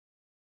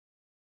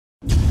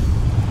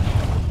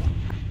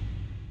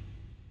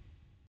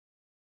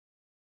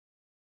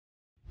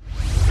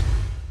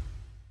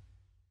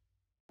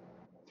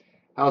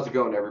How's it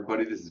going,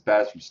 everybody? This is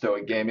Baz from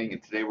Stoic Gaming,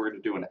 and today we're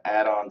going to do an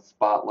add-on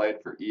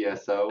spotlight for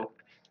ESO.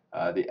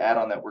 The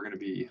add-on that we're going to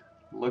be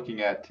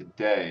looking at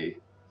today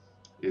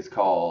is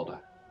called,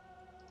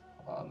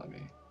 hold on, let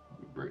me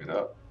bring it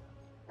up,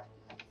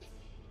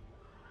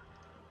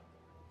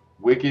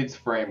 Wykkyd's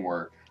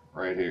Framework,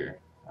 right here.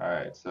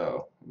 Alright,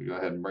 so let me go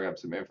ahead and bring up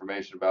some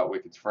information about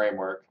Wykkyd's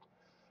Framework.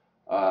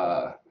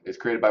 It's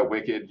created by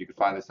Wykkyd. You can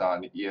find this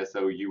on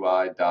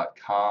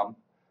esoui.com.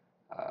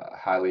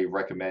 Highly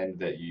recommend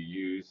that you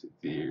use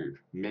the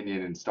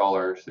Minion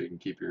installer so you can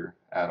keep your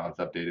add-ons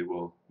updated.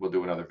 We'll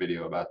do another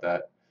video about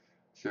that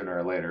sooner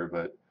or later.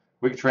 But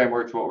Wykkyd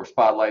Framework is what we're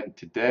spotlighting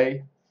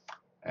today,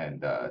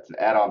 and it's an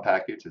add-on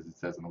package, as it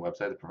says on the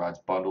website, that provides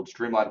bundled,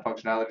 streamlined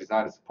functionality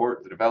designed to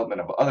support the development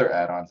of other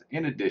add-ons.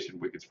 In addition,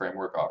 Wykkyd's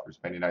Framework offers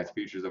many nice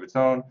features of its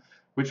own,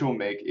 which will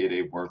make it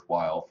a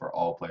worthwhile for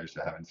all players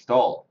to have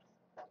installed.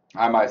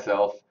 I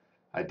myself,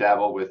 I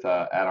dabble with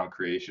add-on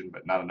creation,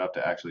 but not enough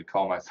to actually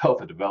call myself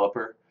a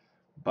developer.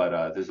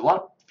 But there's a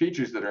lot of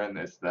features that are in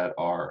this that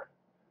are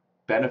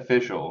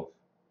beneficial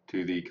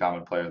to the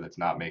common player that's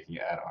not making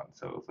add-ons.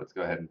 So let's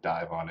go ahead and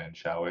dive on in,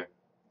 shall we?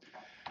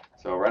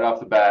 So right off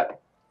the bat,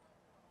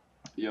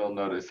 you'll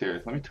notice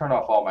here, let me turn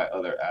off all my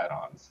other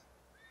add-ons.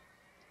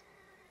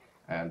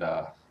 And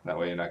that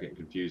way you're not getting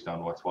confused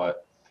on what's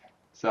what.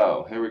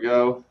 So here we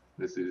go.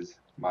 This is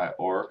my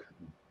orc,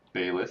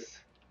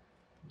 Bayless.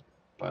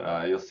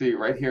 But you'll see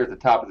right here at the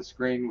top of the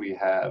screen we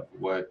have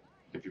what,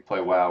 if you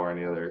play WoW or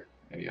any other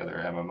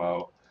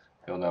MMO,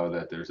 you'll know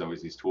that there's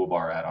always these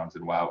toolbar add-ons.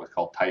 In WoW it was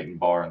called Titan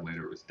Bar, and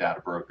later it was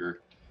Data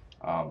Broker.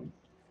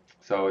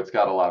 So it's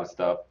got a lot of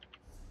stuff.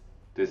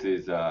 This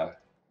is, as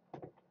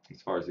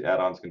far as the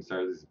add-ons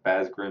concerned, this is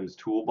Basgrim's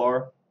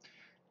Toolbar.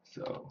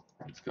 So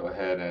let's go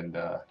ahead and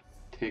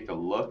take a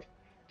look.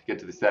 To get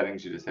to the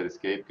settings, you just hit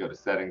Escape, go to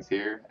Settings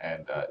here,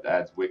 and it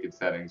adds Wykkyd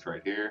settings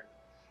right here.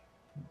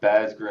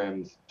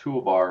 Basgrim's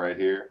toolbar right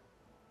here.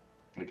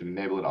 You can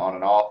enable it on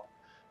and off.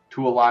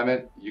 Tool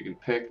alignment, you can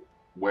pick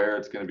where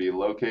it's going to be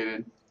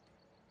located.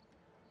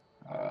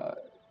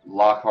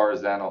 Lock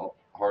horizontal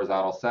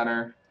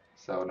center,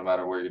 so no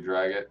matter where you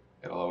drag it,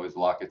 it'll always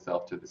lock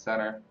itself to the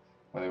center.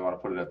 Whether you want to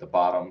put it at the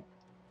bottom,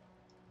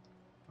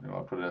 whether you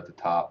want to put it at the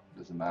top,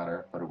 doesn't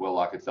matter, but it will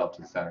lock itself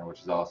to the center,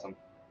 which is awesome.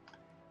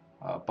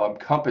 Bump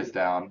compass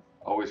down,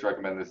 always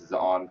recommend this is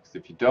on, because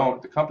if you don't,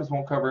 the compass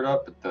won't cover it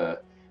up,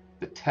 but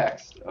the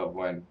text of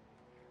when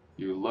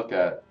you look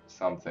at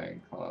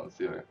something, hold on, let's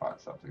see if I can find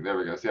something. There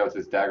we go. See how it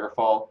says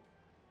Daggerfall?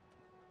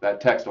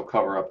 That text will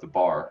cover up the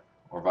bar,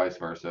 or vice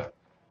versa.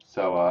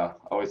 So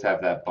always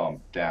have that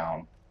bump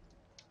down.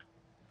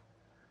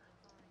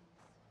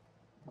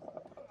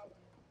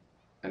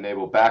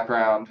 Enable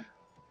background,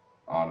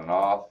 on and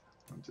off.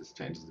 It just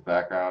changes the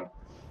background.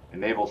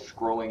 Enable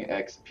scrolling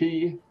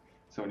XP.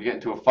 So when you get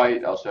into a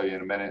fight, I'll show you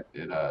in a minute,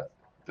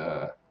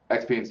 the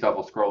XP and stuff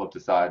will scroll up the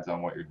sides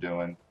on what you're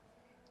doing.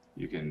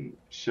 You can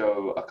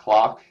show a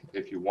clock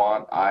if you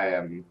want. I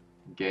am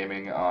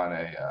gaming on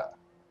a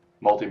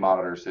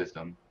multi-monitor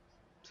system,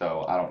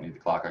 so I don't need the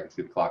clock. I can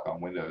see the clock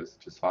on Windows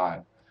just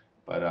fine.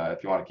 But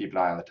if you want to keep an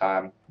eye on the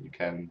time, you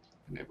can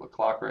enable a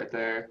clock right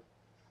there.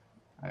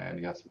 And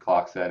you got some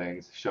clock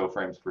settings. Show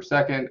frames per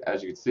second.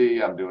 As you can see,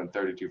 I'm doing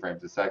 32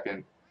 frames a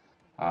second.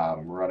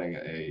 I'm running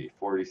a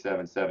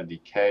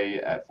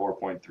 4770K at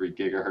 4.3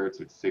 gigahertz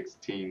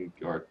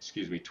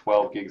with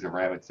 12 gigs of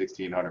RAM at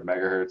 1600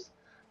 megahertz.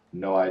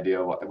 No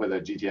idea why, with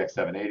a GTX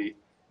 780.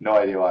 No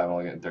idea why I'm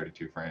only getting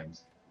 32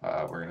 frames.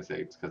 We're gonna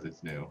say it's because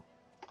it's new.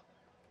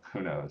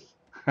 Who knows?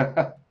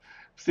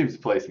 Seems to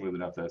play smooth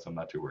enough though, so I'm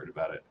not too worried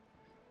about it.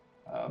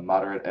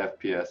 Moderate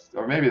FPS,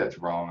 or maybe that's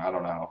wrong. I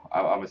don't know.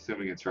 I'm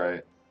assuming it's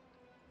right.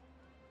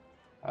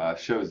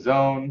 Show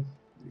zone.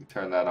 You can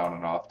turn that on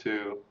and off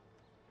too.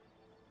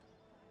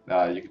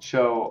 You can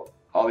show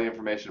all the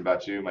information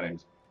about you. My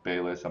name's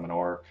Bayless. I'm an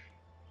orc.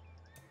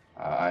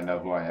 I know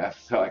who I am,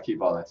 so I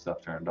keep all that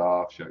stuff turned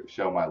off.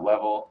 Show my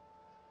level.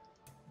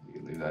 You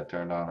can leave that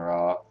turned on or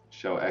off.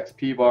 Show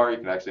XP bar. You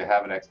can actually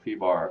have an XP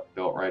bar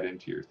built right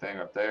into your thing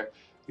up there.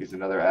 Use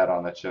another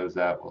add-on that shows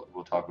that.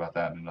 We'll talk about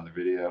that in another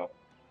video.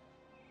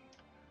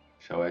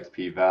 Show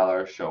XP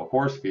Valor. Show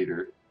horse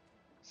feeder.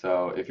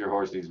 So if your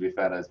horse needs to be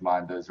fed, as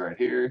mine does right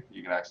here,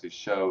 you can actually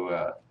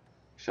show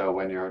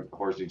when your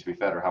horse needs to be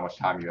fed or how much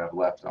time you have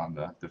left on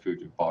the food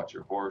you've bought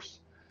your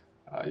horse.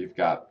 You've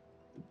got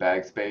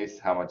bag space,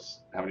 how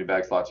many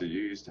bag slots are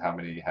used, how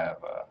many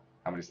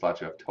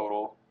slots you have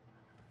total.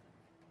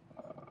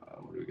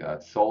 What do we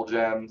got? Soul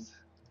gems.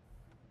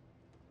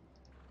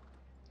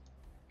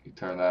 You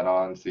turn that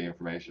on, see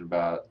information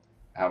about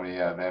how many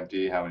you have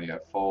empty, how many you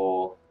have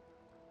full,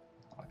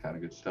 all that kind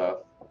of good stuff.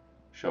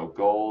 Show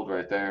gold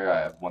right there. I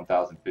have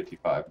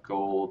 1,055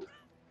 gold.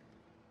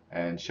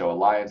 And show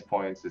alliance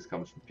points. This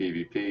comes from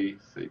PvP,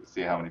 so you can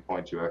see how many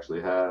points you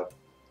actually have.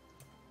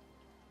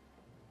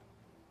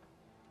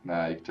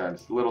 Now you can turn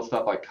little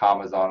stuff like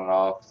commas on and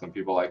off. Some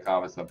people like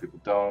commas, some people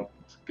don't.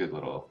 It's a good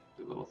little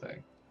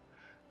thing.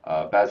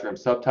 Basgrim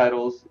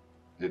subtitles.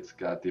 It's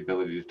got the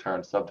ability to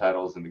turn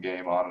subtitles in the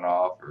game on and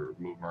off, or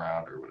move them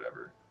around, or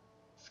whatever.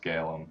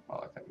 scale them,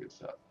 all that kind of good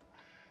stuff.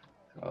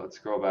 So let's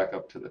scroll back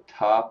up to the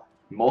top.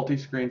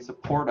 Multi-screen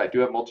support. I do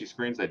have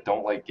multi-screens. I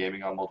don't like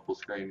gaming on multiple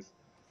screens,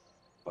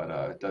 but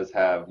it does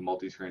have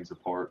multi-screen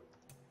support,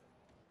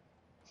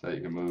 so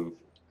you can move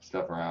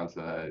stuff around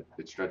so that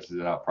it stretches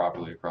it out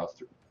properly across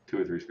 2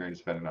 or 3 screens,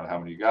 depending on how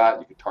many you got.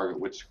 You can target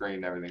which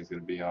screen everything's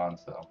going to be on.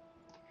 So,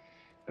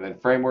 and then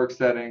framework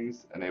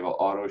settings, enable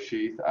auto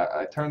sheath.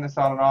 I turn this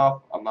on and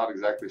off. I'm not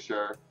exactly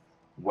sure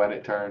when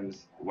it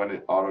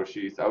auto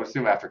sheaths. I would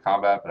assume after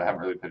combat, but I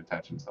haven't really paid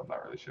attention, so I'm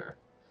not really sure.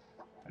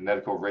 And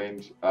reticle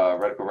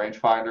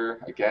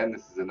rangefinder. Again,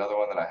 this is another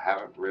one that I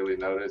haven't really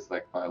noticed.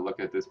 Like if I look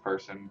at this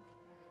person,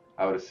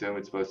 I would assume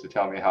it's supposed to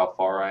tell me how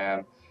far I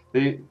am.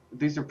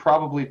 These are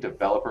probably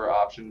developer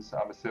options,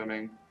 I'm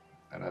assuming.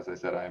 And as I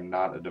said, I am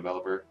not a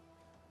developer.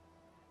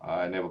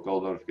 Enable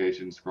gold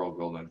notifications, scroll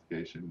gold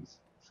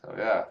notifications. So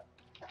yeah,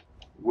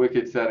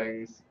 Wykkyd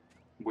settings,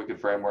 Wykkyd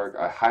framework.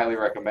 I highly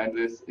recommend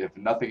this, if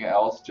nothing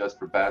else, just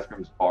for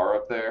Basgrim's bar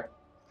up there.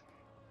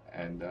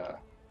 And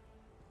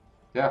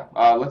yeah,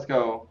 let's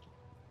go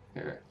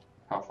here.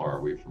 How far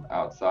are we from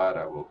outside?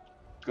 I will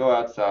go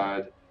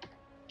outside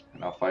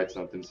and I'll fight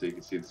something so you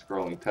can see the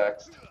scrolling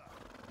text.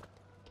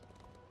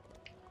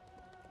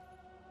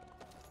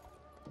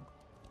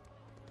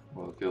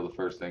 We'll kill the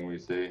first thing we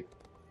see.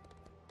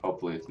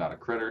 Hopefully it's not a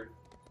critter.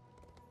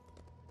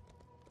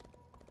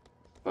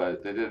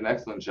 But they did an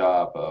excellent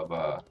job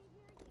of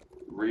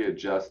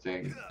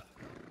readjusting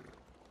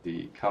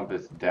the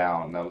compass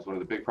down. That was one of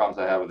the big problems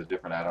I had with a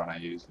different add-on I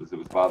used, was it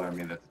was bothering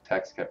me that the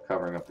text kept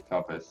covering up the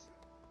compass.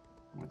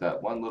 With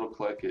that one little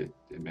click, it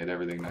made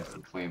everything nice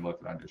and clean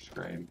looking on your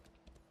screen.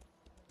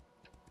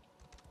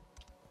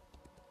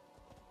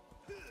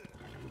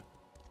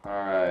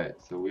 Alright,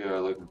 so we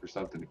are looking for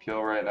something to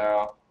kill right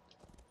now.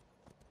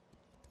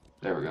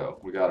 There we go.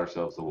 We got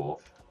ourselves a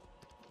wolf.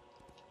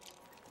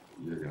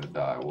 You're gonna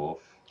die, wolf.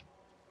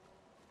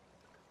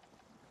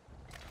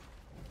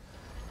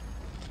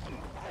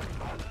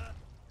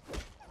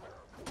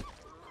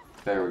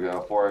 There we go,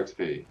 4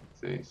 XP.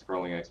 See,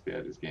 scrolling XP,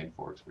 I just gained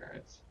 4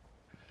 experience.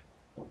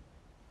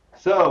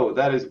 So,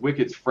 that is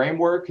Wykkyd's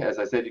framework. As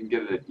I said, you can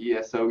get it at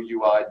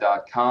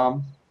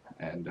ESOUI.com.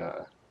 And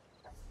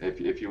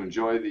if you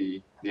enjoy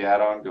the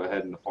add-on, go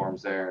ahead in the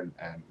forums there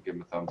and give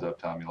him a thumbs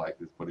up, tell him you like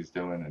what he's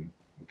doing, and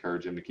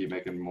encourage him to keep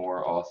making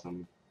more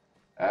awesome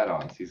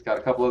add-ons. He's got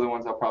a couple other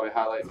ones I'll probably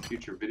highlight in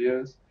future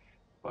videos.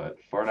 But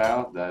for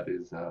now, that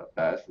is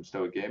Baz from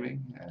Stoic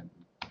Gaming. And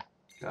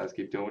guys,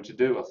 keep doing what you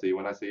do. I'll see you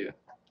when I see you.